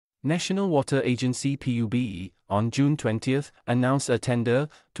National Water Agency (PUB) on June 20 announced a tender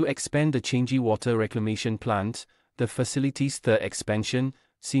to expand the Changi Water Reclamation Plant, the facility's third expansion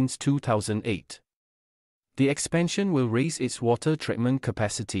since 2008. The expansion will raise its water treatment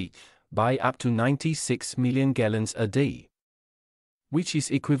capacity by up to 96 million gallons a day, which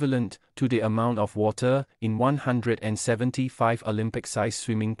is equivalent to the amount of water in 175 Olympic-sized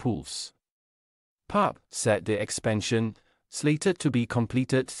swimming pools. PUB said the expansion, slated to be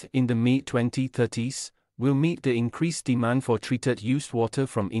completed in the mid-2030s, will meet the increased demand for treated used water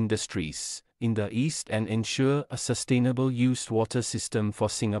from industries in the East and ensure a sustainable used water system for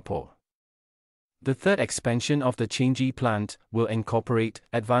Singapore. The third expansion of the Changi plant will incorporate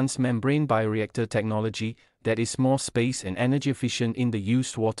advanced membrane bioreactor technology that is more space and energy efficient in the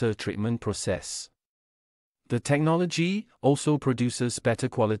used water treatment process. The technology also produces better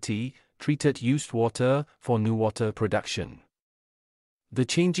quality, treated used water for new water production. The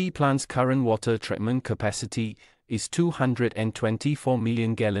Changi plant's current water treatment capacity is 224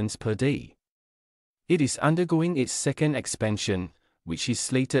 million gallons per day. It is undergoing its second expansion, which is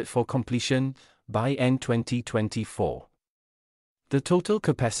slated for completion by end 2024. The total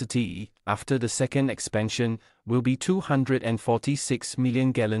capacity, after the second expansion, will be 246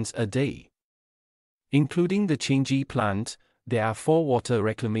 million gallons a day. Including the Changi plant, there are 4 water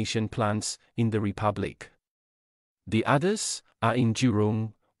reclamation plants in the Republic. The others are in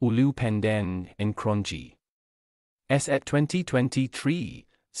Jurong, Ulu Pandan, and Kranji. As at 2023,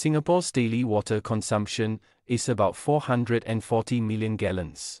 Singapore's daily water consumption is about 440 million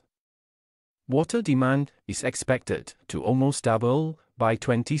gallons. Water demand is expected to almost double by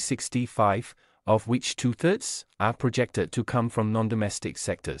 2065, of which 2/3 are projected to come from non-domestic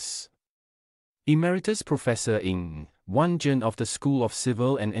sectors. Emeritus Professor Ng Wan Jun of the School of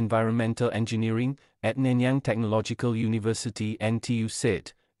Civil and Environmental Engineering at Nanyang Technological University (NTU)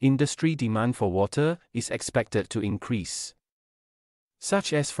 said, industry demand for water is expected to increase,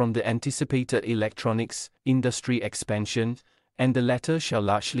 such as from the anticipated electronics industry expansion, and the latter shall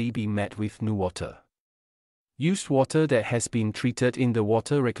largely be met with new water. Used water that has been treated in the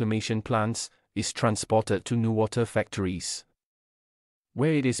water reclamation plants is transported to new water factories,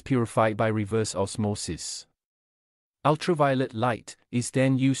 where it is purified by reverse osmosis. Ultraviolet light is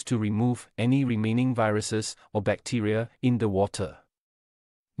then used to remove any remaining viruses or bacteria in the water.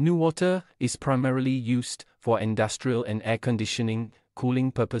 New water is primarily used for industrial and air conditioning,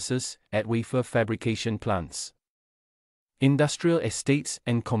 cooling purposes at wafer fabrication plants, industrial estates,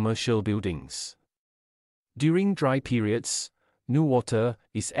 and commercial buildings. During dry periods, new water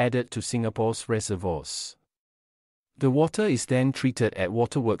is added to Singapore's reservoirs. The water is then treated at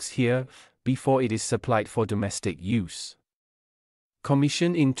waterworks here before it is supplied for domestic use.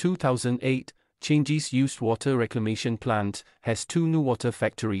 Commissioned in 2008, Changi's used water reclamation plant has 2 new water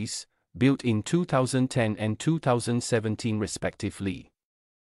factories, built in 2010 and 2017 respectively.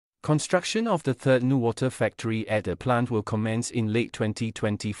 Construction of the third new water factory at the plant will commence in late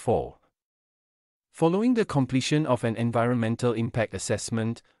 2024. Following the completion of an environmental impact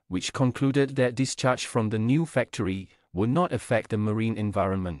assessment, which concluded that discharge from the new factory would not affect the marine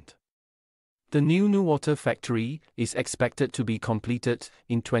environment. The new water factory is expected to be completed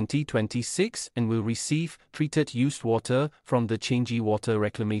in 2026 and will receive treated used water from the Changi Water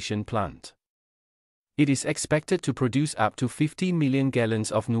Reclamation Plant. It is expected to produce up to 50 million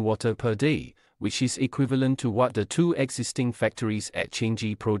gallons of new water per day, which is equivalent to what the 2 existing factories at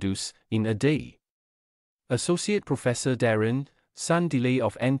Changi produce in a day. Associate Professor Darren Sun Delay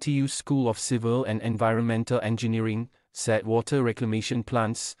of NTU School of Civil and Environmental Engineering said water reclamation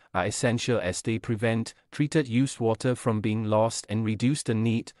plants are essential as they prevent treated used water from being lost and reduce the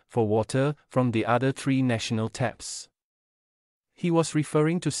need for water from the other 3 national taps. He was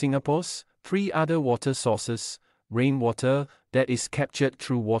referring to Singapore's 3 other water sources: rainwater that is captured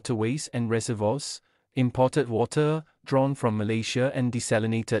through waterways and reservoirs, imported water drawn from Malaysia, and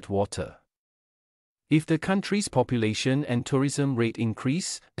desalinated water. If the country's population and tourism rate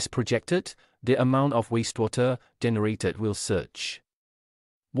increase, as projected, the amount of wastewater generated will surge.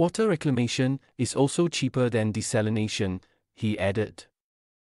 Water reclamation is also cheaper than desalination, he added.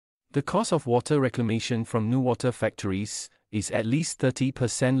 The cost of water reclamation from new water factories is at least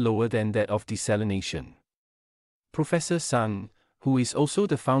 30% lower than that of desalination. Professor Sun, who is also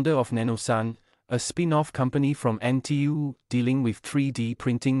the founder of NanoSun, a spin-off company from NTU dealing with 3D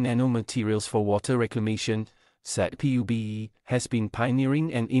printing nanomaterials for water reclamation, said PUB has been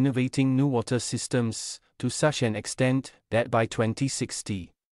pioneering and innovating new water systems to such an extent that by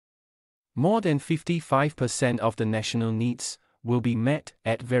 2060, more than 55% of the national needs will be met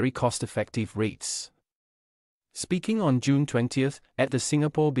at very cost-effective rates. Speaking on June 20th at the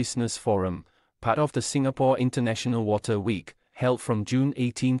Singapore Business Forum, part of the Singapore International Water Week, held from June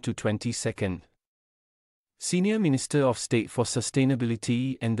 18 to 22, Senior Minister of State for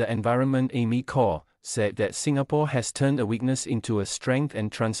Sustainability and the Environment Amy Khor said that Singapore has turned a weakness into a strength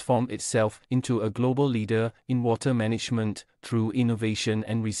and transformed itself into a global leader in water management through innovation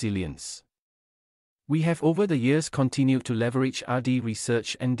and resilience. We have over the years continued to leverage R&D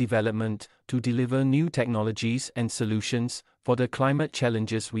research and development to deliver new technologies and solutions for the climate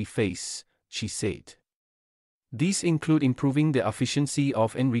challenges we face, she said. These include improving the efficiency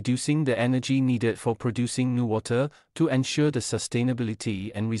of and reducing the energy needed for producing new water to ensure the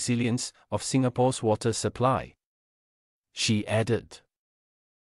sustainability and resilience of Singapore's water supply. She added.